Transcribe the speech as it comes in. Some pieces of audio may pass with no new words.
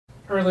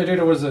Early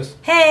data, what is this?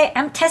 Hey,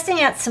 I'm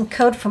testing out some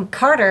code from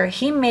Carter.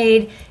 He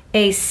made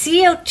a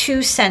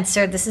CO2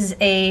 sensor. This is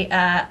a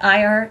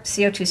IR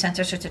CO2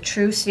 sensor, so it's a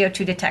true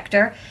CO2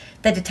 detector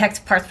that detects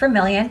parts per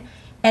million.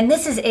 And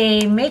this is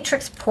a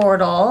matrix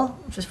portal,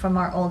 which is from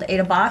our old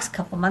Ada box a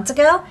couple months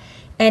ago,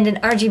 and an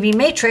RGB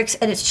matrix,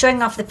 and it's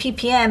showing off the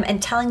ppm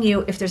and telling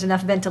you if there's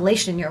enough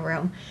ventilation in your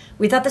room.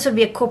 We thought this would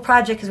be a cool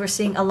project because we're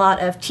seeing a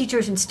lot of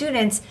teachers and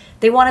students,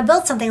 they want to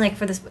build something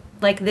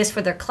like this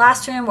for their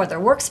classroom or their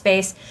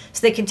workspace,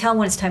 so they can tell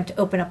when it's time to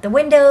open up the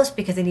windows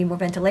because they need more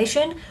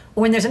ventilation,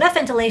 or when there's enough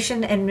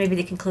ventilation and maybe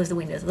they can close the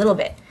windows a little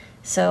bit.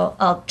 So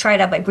I'll try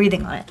it out by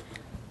breathing on it.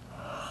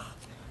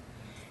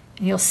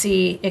 And you'll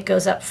see it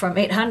goes up from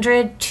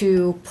 800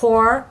 to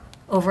pour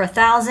over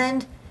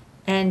 1,000.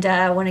 And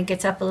when it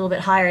gets up a little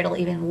bit higher, it'll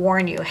even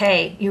warn you,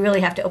 hey, you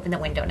really have to open the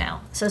window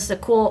now. So this is a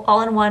cool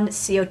all-in-one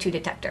CO2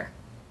 detector.